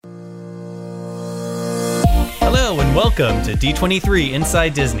Welcome to D23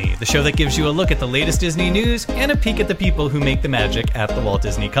 Inside Disney, the show that gives you a look at the latest Disney news and a peek at the people who make the magic at the Walt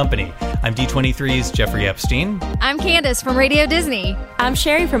Disney Company. I'm D23's Jeffrey Epstein. I'm Candace from Radio Disney. I'm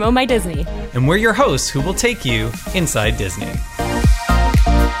Sherry from Oh My Disney. And we're your hosts who will take you inside Disney.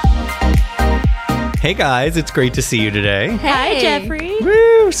 Hey guys, it's great to see you today. Hey. Hi, Jeffrey.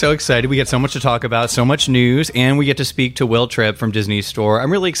 Woo! So excited. We get so much to talk about, so much news, and we get to speak to Will Tripp from Disney Store.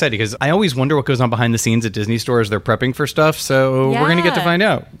 I'm really excited because I always wonder what goes on behind the scenes at Disney Store as they're prepping for stuff, so we're going to get to find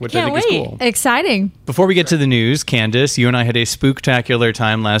out, which I think is cool. Exciting. Before we get to the news, Candace, you and I had a spooktacular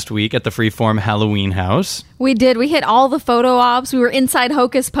time last week at the Freeform Halloween house. We did. We hit all the photo ops. We were inside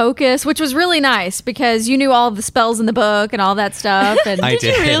Hocus Pocus, which was really nice because you knew all of the spells in the book and all that stuff. And I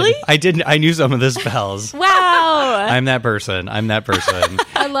did. you really? I did. I knew some of the spells. Wow. I'm that person.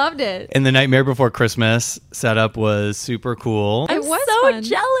 I loved it. And the Nightmare Before Christmas setup was super cool. I'm was so fun.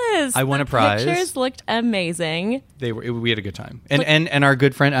 jealous. I won a prize. The pictures looked amazing. We had a good time. And our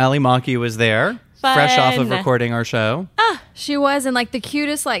good friend Ali Maki was there. Fresh off of recording our show. She was in like the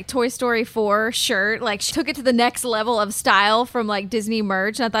cutest like Toy Story 4 shirt. Like she took it to the next level of style from like Disney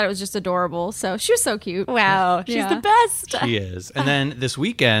merch. And I thought it was just adorable. So she was so cute. Wow. She's Yeah. the best. She is. And then this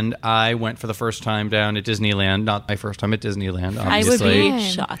weekend, I went for the first time down at Disneyland. Not my first time at Disneyland, obviously. I would be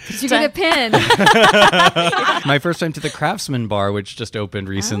Did shocked. you get a pin? My first time to the Craftsman Bar, which just opened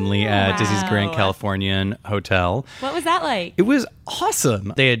recently at Disney's Grand wow. Californian Hotel. What was that like? It was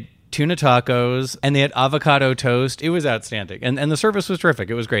awesome. They had tuna tacos and they had avocado toast. It was outstanding. And the service was terrific.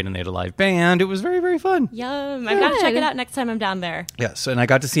 It was great. And they had a live band. It was very, very fun. Yum. I've got to check it out next time I'm down there. Yes. And I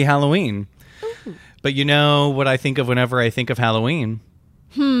got to see Halloween. Ooh. But you know what I think of whenever I think of Halloween?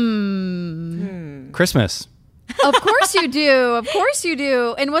 Christmas. Of course you do. Of course you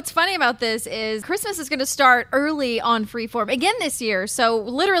do. And what's funny about this is Christmas is going to start early on Freeform again this year. So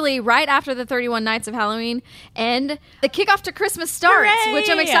literally right after the 31 Nights of Halloween and the kickoff to Christmas starts, Hooray! which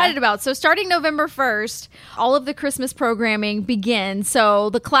I'm excited about. So starting November 1st, all of the Christmas programming begins. So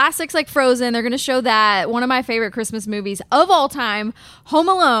the classics like Frozen, they're going to show that. One of my favorite Christmas movies of all time, Home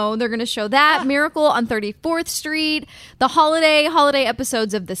Alone, they're going to show that. Miracle on 34th Street, the holiday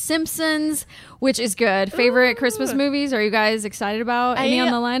episodes of The Simpsons, which is good. Favorite Christmas movies? Are you guys excited about any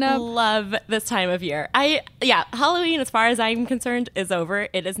on the lineup? I love this time of year. Halloween, as far as I'm concerned, is over.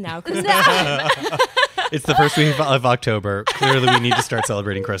 It is now Christmas time. It's the first week of October. Clearly, we need to start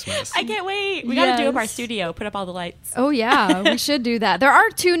celebrating Christmas. I can't wait. We got to do up our studio, put up all the lights. Oh, yeah. We should do that. There are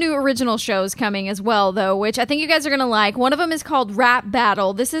 2 new original shows coming as well, though, which I think you guys are going to like. One of them is called Rap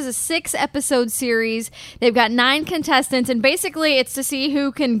Battle. This is a 6-episode series. They've got 9 contestants, and basically it's to see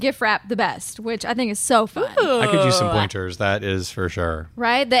who can gift wrap the best, which I think is so fun. I could use some pointers. That is for sure.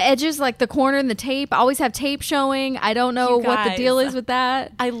 Right? The edges, like the corner and the tape. I always have tape showing. I don't know You what the guys. deal is with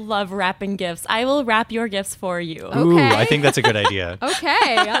that. I love wrapping gifts. I will wrap your gifts for you. Ooh, Okay. I think that's a good idea. Okay,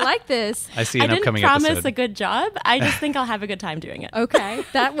 I like this. I see I an didn't upcoming promise episode. a good job. I just think I'll have a good time doing it. Okay,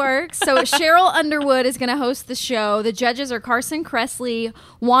 that works. So Cheryl Underwood is going to host the show. The judges are Carson Kressley,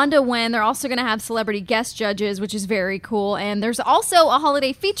 Wanda Wen. They're also going to have celebrity guest judges, which is very cool. And there's also a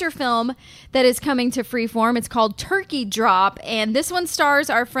holiday feature film that is coming to Freeform. It's called Turkey Drop, and this one stars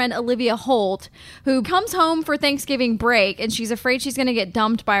our friend Olivia Holt, who comes home for Thanksgiving break, and she's afraid she's going to get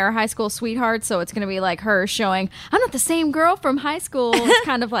dumped by her high school sweetheart, so it's going to be like her showing, I'm not the same girl from high school. It's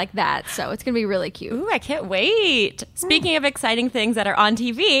kind of like that, so it's going to be really cute. Ooh, I can't wait. Speaking of exciting things that are on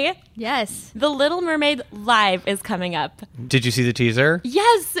TV, Yes. The Little Mermaid Live is coming up. Did you see the teaser?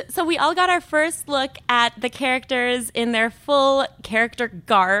 Yes. So we all got our first look at the characters in their full character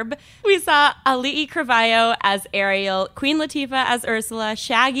garb. We saw Ali'i Cravalho as Ariel, Queen Latifah as Ursula,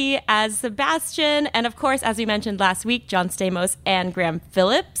 Shaggy as Sebastian, and of course, as we mentioned last week, John Stamos and Graham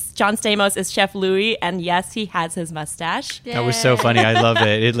Phillips. John Stamos is Chef Louis, and yes, he has his mustache. That was so funny. I love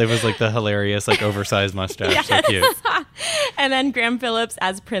it. It was like the hilarious, like oversized mustache. Yes. So cute. And then Graham Phillips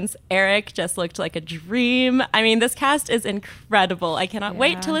as Prince Eric just looked like a dream. I mean, this cast is incredible. I cannot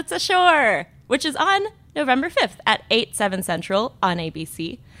wait till it's ashore, which is on November 5th at 8/7 Central on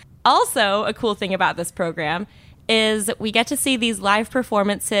ABC. Also, a cool thing about this program is we get to see these live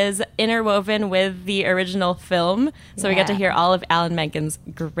performances interwoven with the original film. So we get to hear all of Alan Menken's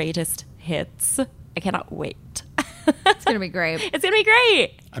greatest hits. I cannot wait. It's going to be great. It's going to be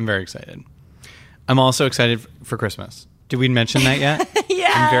great. I'm very excited. I'm also excited for Christmas. Did we mention that yet?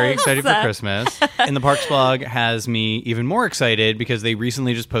 Yes. I'm very excited for Christmas. And the Parks blog has me even more excited because they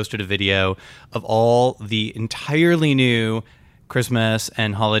recently just posted a video of all the entirely new Christmas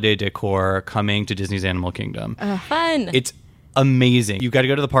and holiday decor coming to Disney's Animal Kingdom. Fun. It's amazing. You've got to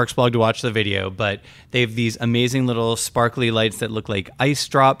go to the Parks blog to watch the video, but they have these amazing little sparkly lights that look like ice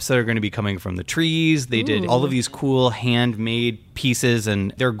drops that are going to be coming from the trees. They did all of these cool handmade pieces,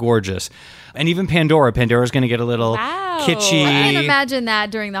 and they're gorgeous. And even Pandora's going to get a little kitschy. I can imagine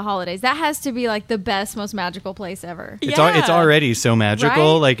that during the holidays. That has to be like the best, most magical place ever. It's already so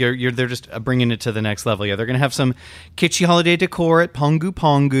magical. Right? Like they're just bringing it to the next level. Yeah, they're going to have some kitschy holiday decor at Pongu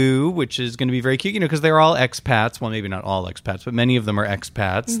Pongu, which is going to be very cute, because they're all expats. Well, maybe not all expats, but many of them are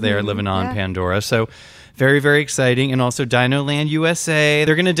expats. They're living on Pandora. So very, very exciting. And also Dino Land USA.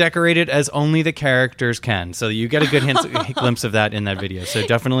 They're going to decorate it as only the characters can. So you get a good glimpse of that in that video. So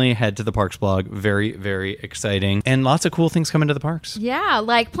definitely head to the Parks blog. Very, very exciting. And lots of cool things coming to the parks. Yeah,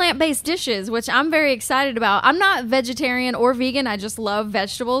 like plant-based dishes, which I'm very excited about. I'm not vegetarian or vegan. I just love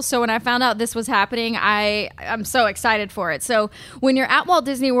vegetables. So when I found out this was happening, I'm so excited for it. So when you're at Walt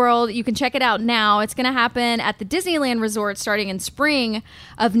Disney World, you can check it out now. It's going to happen at the Disneyland Resort starting in spring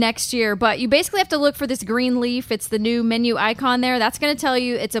of next year. But you basically have to look for this green leaf. It's the new menu icon there. That's going to tell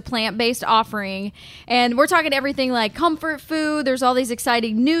you it's a plant-based offering. And we're talking everything like comfort food. There's all these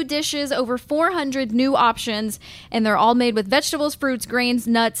exciting new dishes, over 400 new options, and they're all made with vegetables, fruits, grains,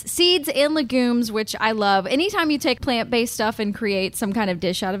 nuts, seeds, and legumes, which I love. Anytime you take plant-based stuff and create some kind of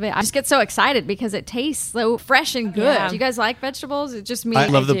dish out of it, I just get so excited because it tastes so fresh and good. Yeah. Do you guys like vegetables? It's just me. I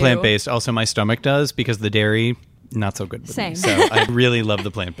love the plant-based. Also, my stomach does, because the dairy, not so good with me. So I really love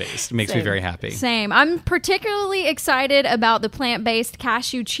the plant-based. It makes me very happy. Same. I'm particularly excited about the plant-based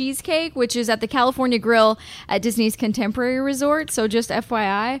cashew cheesecake, which is at the California Grill at Disney's Contemporary Resort. So just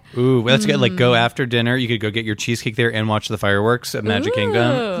FYI. Ooh, well, that's good. Like, go after dinner. You could go get your cheesecake there and watch the fireworks at Magic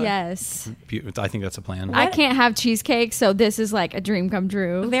Kingdom. Yes. I think that's a plan. I can't have cheesecake, so this is like a dream come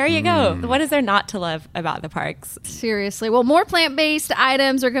true. There you go. What is there not to love about the parks? Seriously. Well, more plant-based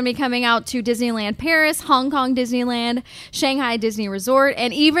items are going to be coming out to Disneyland Paris, Hong Kong Disneyland, Shanghai Disney Resort,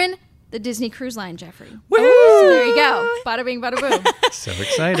 and even the Disney Cruise Line, Jeffrey. Woo! So there you go. Bada bing, bada boom. So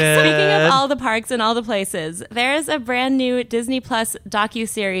excited. Speaking of all the parks and all the places, there's a brand new Disney Plus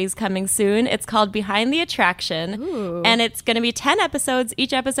docuseries coming soon. It's called Behind the Attraction. Ooh. And it's going to be 10 episodes.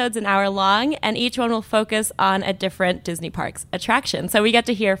 Each episode's an hour long, and each one will focus on a different Disney Parks attraction. So we get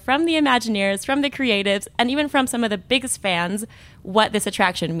to hear from the Imagineers, from the creatives, and even from some of the biggest fans what this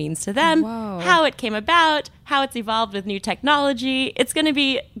attraction means to them, how it came about, how it's evolved with new technology. It's going to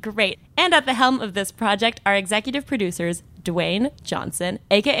be great. And at the helm of this project are executive producers Dwayne Johnson,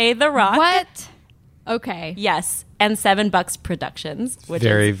 a.k.a. The Rock. What? Okay. Yes. And $7 Productions. Which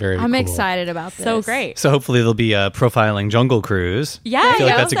very, is very I'm cool. excited about this. So great. So hopefully there'll be a profiling Jungle Cruise. Yeah, I feel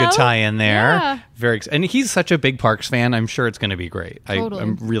like that's a good tie-in there. Yeah. And he's such a big Parks fan. I'm sure it's going to be great. Totally.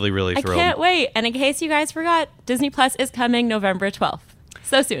 I'm really, really thrilled. I can't wait. And in case you guys forgot, Disney Plus is coming November 12th.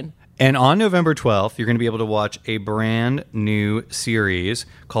 So soon. And on November 12th, you're going to be able to watch a brand new series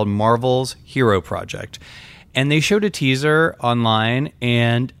called Marvel's Hero Project. And they showed a teaser online,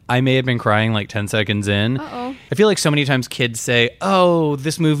 and I may have been crying like 10 seconds in. Uh-oh. I feel like so many times kids say, oh,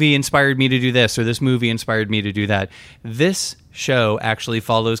 this movie inspired me to do this, or this movie inspired me to do that. This show actually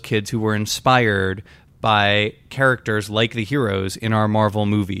follows kids who were inspired by characters like the heroes in our Marvel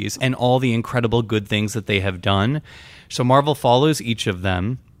movies and all the incredible good things that they have done. So Marvel follows each of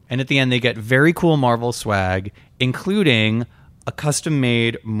them, and at the end they get very cool Marvel swag, including a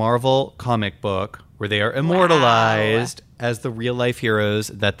custom-made Marvel comic book where they are immortalized as the real-life heroes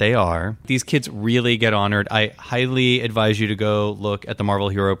that they are. These kids really get honored. I highly advise you to go look at the Marvel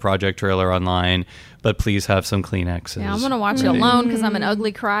Hero Project trailer online, but please have some Kleenexes. Yeah, I'm going to watch it alone because I'm an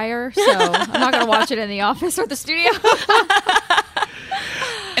ugly crier, so I'm not going to watch it in the office or the studio.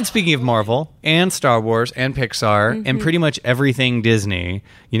 And speaking of Marvel and Star Wars and Pixar and pretty much everything Disney,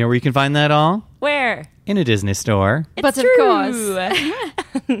 you know where you can find that all? Where? In a Disney store. But of course.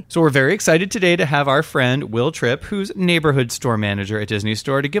 So we're very excited today to have our friend Will Tripp, who's neighborhood store manager at Disney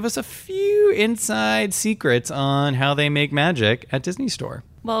Store, to give us a few inside secrets on how they make magic at Disney Store.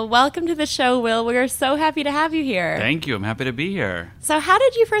 Well, welcome to the show, Will. We're so happy to have you here. Thank you. I'm happy to be here. So how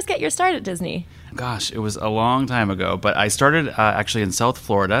did you first get your start at Disney? Gosh, it was a long time ago, but I started actually in South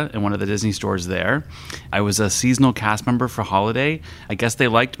Florida in one of the Disney stores there. I was a seasonal cast member for holiday. I guess they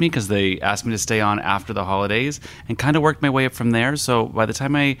liked me because they asked me to stay on after the holidays and kind of worked my way up from there. So by the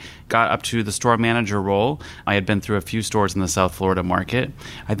time I got up to the store manager role, I had been through a few stores in the South Florida market.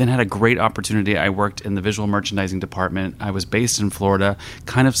 I then had a great opportunity. I worked in the visual merchandising department. I was based in Florida,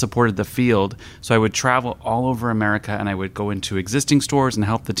 kind of supported the field. So I would travel all over America and I would go into existing stores and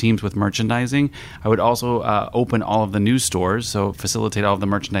help the teams with merchandising. I would also open all of the new stores, so facilitate all of the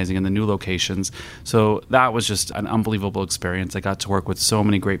merchandising in the new locations. So that was just an unbelievable experience. I got to work with so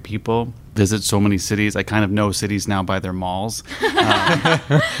many great people, visit so many cities. I kind of know cities now by their malls.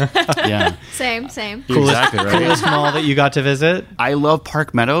 Yeah. Same. Exactly, right? Coolest mall that you got to visit? I love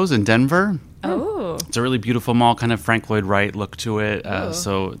Park Meadows in Denver. Oh. It's a really beautiful mall, kind of Frank Lloyd Wright look to it.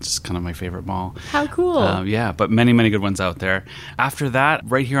 So it's kind of my favorite mall. How cool. Yeah, but many, many good ones out there. After that,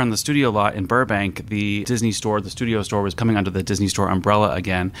 right here on the studio lot in Burbank, the Disney store, the studio store was coming under the Disney store umbrella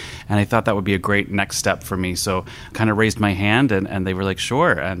again. And I thought that would be a great next step for me. So kind of raised my hand and they were like,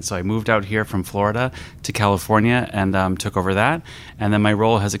 sure. And so I moved out here from Florida to California and took over that. And then my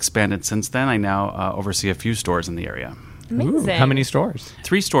role has expanded since then. I now oversee a few stores in the area. Amazing. Ooh, how many stores?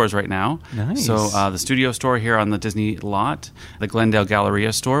 3 stores right now. Nice. So the studio store here on the Disney lot, the Glendale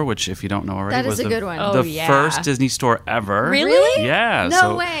Galleria store, which if you don't know already, That was is a good one. Oh, the yeah. first Disney store ever. Really? Yeah. No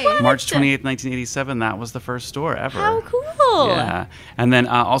so way. March 28th, 1987, that was the first store ever. How cool. Yeah. And then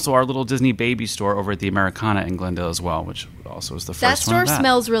also our little Disney baby store over at the Americana in Glendale as well, which also was the That first one. store of that.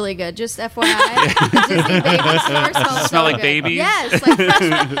 smells really good. Just FYI, the Disney baby store smells Smell so like good. babies? Yes, like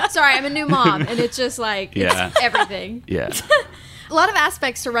fresh. Sorry, I'm a new mom, and it's just like Yeah. it's everything. Yeah. A lot of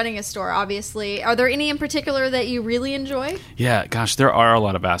aspects to running a store, obviously. Are there any in particular that you really enjoy? Yeah, gosh, there are a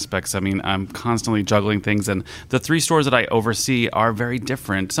lot of aspects. I mean, I'm constantly juggling things, and the 3 stores that I oversee are very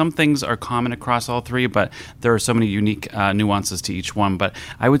different. Some things are common across all 3, but there are so many unique nuances to each one. But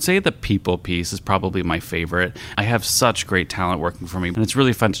I would say the people piece is probably my favorite. I have such great talent working for me, and it's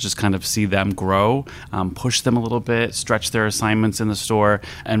really fun to just kind of see them grow, push them a little bit, stretch their assignments in the store,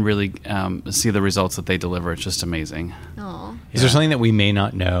 and really see the results that they deliver. It's just amazing. Oh, Is there something that we may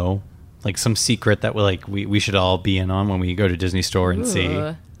not know? Like some secret that we should all be in on when we go to Disney Store and see?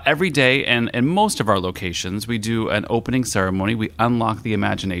 Ooh. Every day and in most of our locations, we do an opening ceremony. We unlock the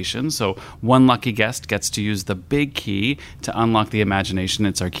imagination. So one lucky guest gets to use the big key to unlock the imagination.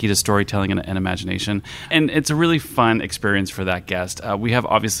 It's our key to storytelling and imagination. And it's a really fun experience for that guest. We have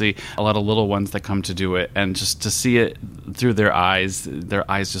obviously a lot of little ones that come to do it. And just to see it through their eyes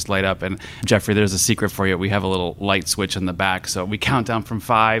just light up. And Jeffrey, there's a secret for you. We have a little light switch in the back. So we count down from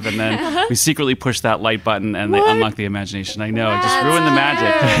 5 and then we secretly push that light button and they unlock the imagination. I know, I just ruined the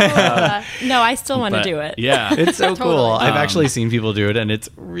magic. No, I still want to But, do it. Yeah. It's so cool. Totally. I've actually seen people do it, and it's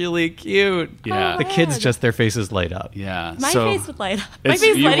really cute. Yeah. The kids just their faces light up. Yeah. My so face would light up. My it's-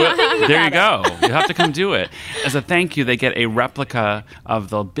 face you lighting will- up thinking There you about go. You have to come do it. As a thank you, they get a replica of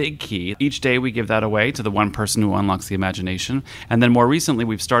the big key. Each day we give that away to the one person who unlocks the imagination. And then more recently,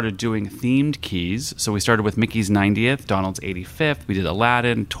 we've started doing themed keys. So we started with Mickey's 90th, Donald's 85th. We did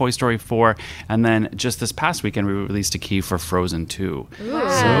Aladdin, Toy Story 4. And then just this past weekend, we released a key for Frozen 2.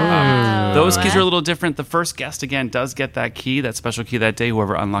 Wow. Those keys are a little different. The first guest, again, does get that key, that special key that day,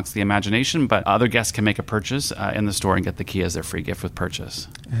 whoever unlocks the imagination. But other guests can make a purchase in the store and get the key as their free gift with purchase.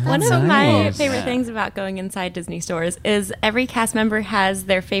 One of my nice. favorite things about going inside Disney stores is every cast member has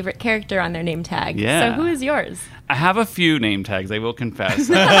their favorite character on their name tag. Yeah. So who is yours? I have a few name tags, I will confess.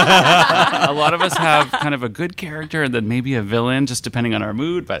 A lot of us have kind of a good character and then maybe a villain, just depending on our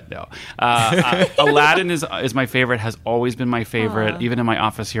mood, but no. Aladdin is my favorite, has always been my favorite. Aww. Even in my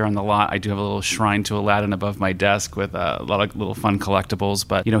office here on the lot, I do have a little shrine to Aladdin above my desk with a lot of little fun collectibles.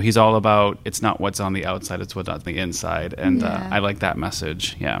 But, you know, he's all about, it's not what's on the outside, it's what's on the inside. And Yeah. I like that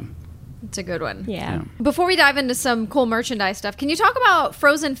message, yeah. it's a good one. Yeah. Before we dive into some cool merchandise stuff, can you talk about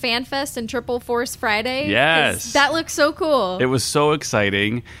Frozen Fan Fest and Triple Force Friday? 'Cause Yes. that looks so cool. It was so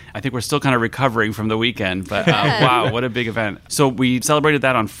exciting. I think we're still kind of recovering from the weekend, but wow, what a big event. So we celebrated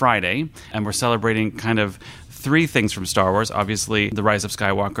that on Friday, and we're celebrating kind of 3 things from Star Wars. Obviously, The Rise of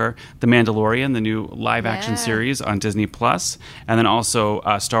Skywalker, The Mandalorian, the new live-action Yeah. series on Disney+, and then also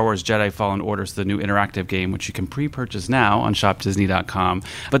Star Wars Jedi Fallen Order, so the new interactive game, which you can pre-purchase now on shopdisney.com.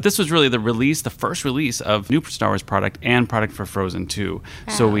 But this was really the first release of new Star Wars product and product for Frozen 2.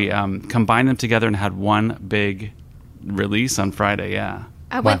 So we combined them together and had one big release on Friday, yeah.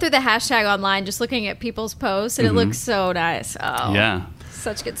 I went through the hashtag online just looking at people's posts, and it looks so nice. Oh, Yeah.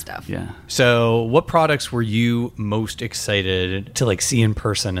 such good stuff. Yeah. So, what products were you most excited to see in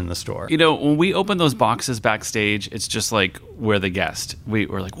person in the store? You know, when we open those boxes backstage, it's just like we're the guest.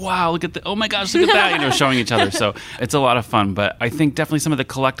 We're like, wow, look at oh my gosh, look at that, showing each other. So it's a lot of fun. But I think definitely some of the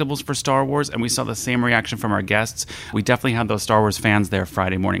collectibles for Star Wars, and we saw the same reaction from our guests. We definitely had those Star Wars fans there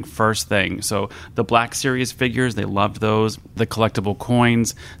Friday morning, first thing. So the Black Series figures, they loved those. The collectible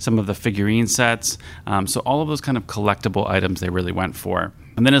coins, some of the figurine sets. So all of those kind of collectible items they really went for. store.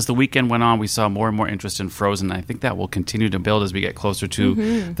 And then as the weekend went on, we saw more and more interest in Frozen. I think that will continue to build as we get closer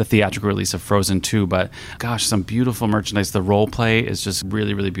to the theatrical release of Frozen 2. But gosh, some beautiful merchandise. The role play is just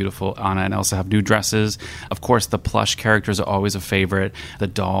really, really beautiful. Anna and Elsa have new dresses. Of course, the plush characters are always a favorite. The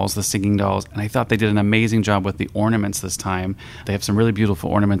dolls, the singing dolls. And I thought they did an amazing job with the ornaments this time. They have some really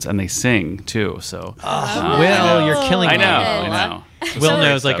beautiful ornaments, and they sing too. So, Will, you're killing me. I know. Will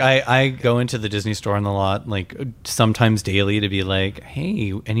knows, like, I go into the Disney store on the lot, like, sometimes daily to be like,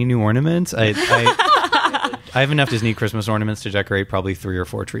 hey, any new ornaments? I have enough Disney Christmas ornaments to decorate probably 3 or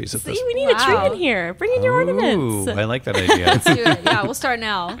 4 trees at this See, we need a tree in here. Bring in your ornaments. I like that idea. Let's do it. Yeah, we'll start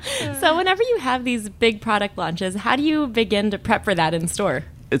now. So whenever you have these big product launches, how do you begin to prep for that in store?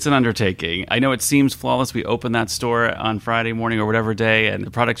 It's an undertaking. I know it seems flawless. We open that store on Friday morning or whatever day, and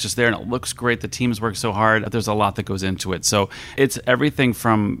the product's just there, and it looks great. The teams work so hard. There's a lot that goes into it. So it's everything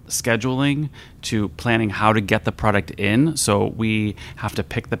from scheduling to planning how to get the product in. So we have to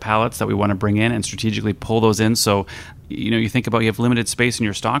pick the pallets that we want to bring in and strategically pull those in. So you think about, you have limited space in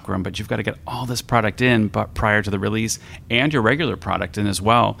your stock room, but you've got to get all this product in prior to the release, and your regular product in as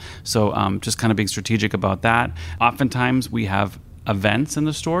well. So just kind of being strategic about that. Oftentimes we have events in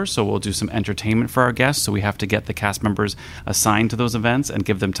the store, so we'll do some entertainment for our guests, so we have to get the cast members assigned to those events and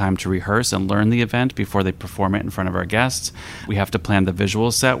give them time to rehearse and learn the event before they perform it in front of our guests. We have to plan the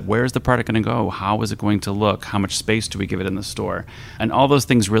visual set. Where's the product going to go? How is it going to look? How much space do we give it in the store? And all those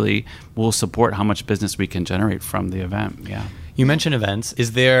things really will support how much business we can generate from the event. Yeah. You mentioned events.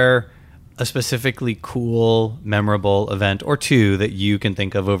 Is there a specifically cool, memorable event or two that you can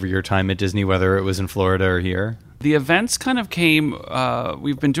think of over your time at Disney, whether it was in Florida or here? The events kind of came,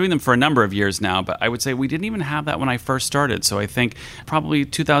 we've been doing them for a number of years now, but I would say we didn't even have that when I first started. So I think probably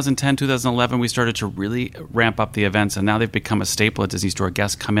 2010, 2011, we started to really ramp up the events, and now they've become a staple at Disney Store.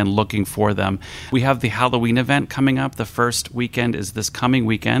 Guests come in looking for them. We have the Halloween event coming up. The first weekend is this coming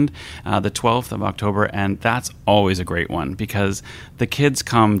weekend, the 12th of October, and that's always a great one because the kids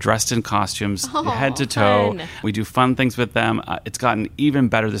come dressed in costumes, head to toe. Fun. We do fun things with them. It's gotten even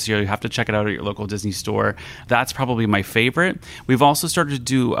better this year. You have to check it out at your local Disney Store. That's probably my favorite. We've also started to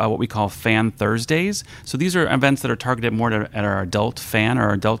do what we call Fan Thursdays. So these are events that are targeted more at our adult fan or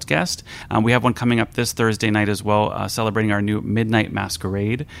our adult guest. We have one coming up this Thursday night as well, celebrating our new Midnight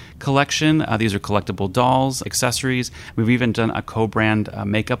Masquerade collection. These are collectible dolls, accessories. We've even done a co-brand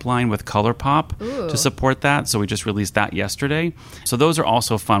makeup line with ColourPop to support that. So we just released that yesterday. So those are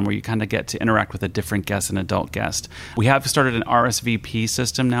also fun, where you kind of get to interact with a different guest, an adult guest. We have started an RSVP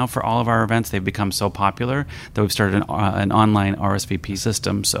system now for all of our events. They've become so popular that we've started an online RSVP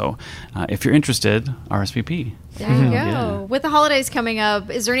system. So if you're interested, RSVP. There you go. Yeah. With the holidays coming up,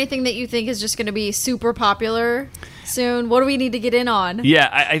 is there anything that you think is just going to be super popular soon? What do we need to get in on? Yeah,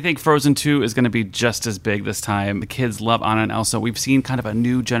 I think Frozen 2 is going to be just as big this time. The kids love Anna and Elsa. We've seen kind of a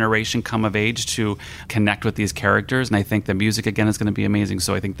new generation come of age to connect with these characters, and I think the music, again, is going to be amazing.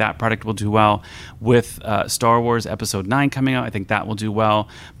 So I think that product will do well. With Star Wars Episode 9 coming out, I think that will do well.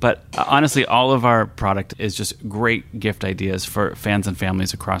 But honestly, all of our product is just great gift ideas for fans and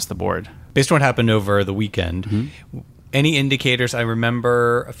families across the board. Based on what happened over the weekend, any indicators? I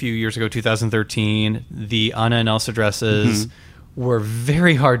remember a few years ago, 2013, the Anna and Elsa dresses were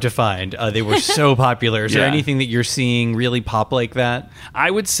very hard to find. They were so popular. Is there anything that you're seeing really pop like that? I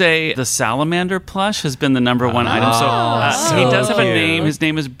would say the salamander plush has been the number one item. So he does have a name. His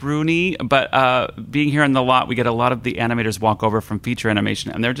name is Bruni. But being here on the lot, we get a lot of the animators walk over from feature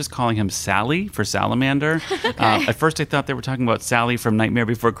animation, and they're just calling him Sally for salamander. At first, I thought they were talking about Sally from Nightmare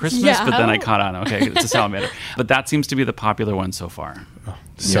Before Christmas, but then I caught on. Okay, it's a salamander. But that seems to be the popular one so far.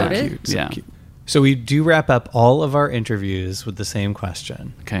 So cute. So cute. So we do wrap up all of our interviews with the same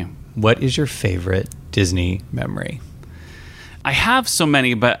question. Okay. What is your favorite Disney memory? I have so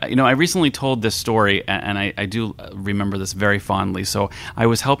many, but I recently told this story, and I do remember this very fondly. So I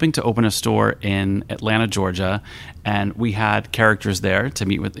was helping to open a store in Atlanta, Georgia, and we had characters there to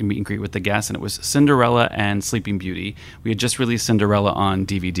meet and greet with the guests, and it was Cinderella and Sleeping Beauty. We had just released Cinderella on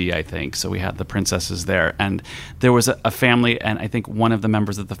DVD, I think, so we had the princesses there. And there was a family, and I think one of the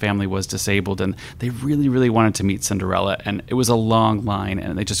members of the family was disabled, and they really, really wanted to meet Cinderella, and it was a long line,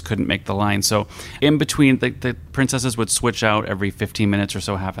 and they just couldn't make the line. So in between, the princesses would switch out every 15 minutes or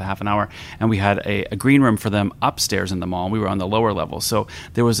so, half an hour, and we had a green room for them upstairs in the mall. We were on the lower level, so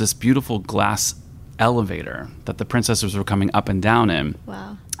there was this beautiful glass elevator that the princesses were coming up and down in.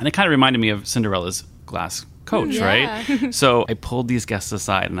 Wow. And it kind of reminded me of Cinderella's glass coach, right? So I pulled these guests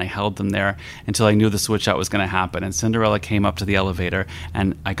aside and I held them there until I knew the switch out was going to happen. And Cinderella came up to the elevator,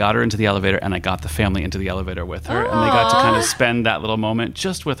 and I got her into the elevator, and I got the family into the elevator with her. And they got to kind of spend that little moment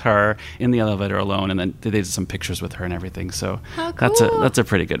just with her in the elevator alone. And then they did some pictures with her and everything. So that's a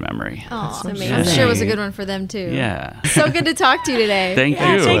pretty good memory. Oh, amazing. I'm sure it was a good one for them too. Yeah. So good to talk to you today. Thank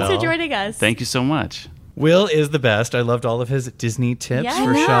you. Thanks for joining us. Thank you so much. Will is the best. I loved all of his Disney tips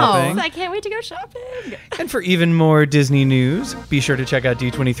for shopping. I can't wait to go shopping. And for even more Disney news, be sure to check out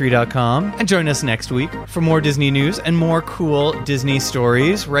D23.com and join us next week for more Disney news and more cool Disney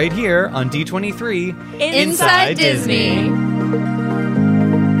stories right here on D23 Inside Disney.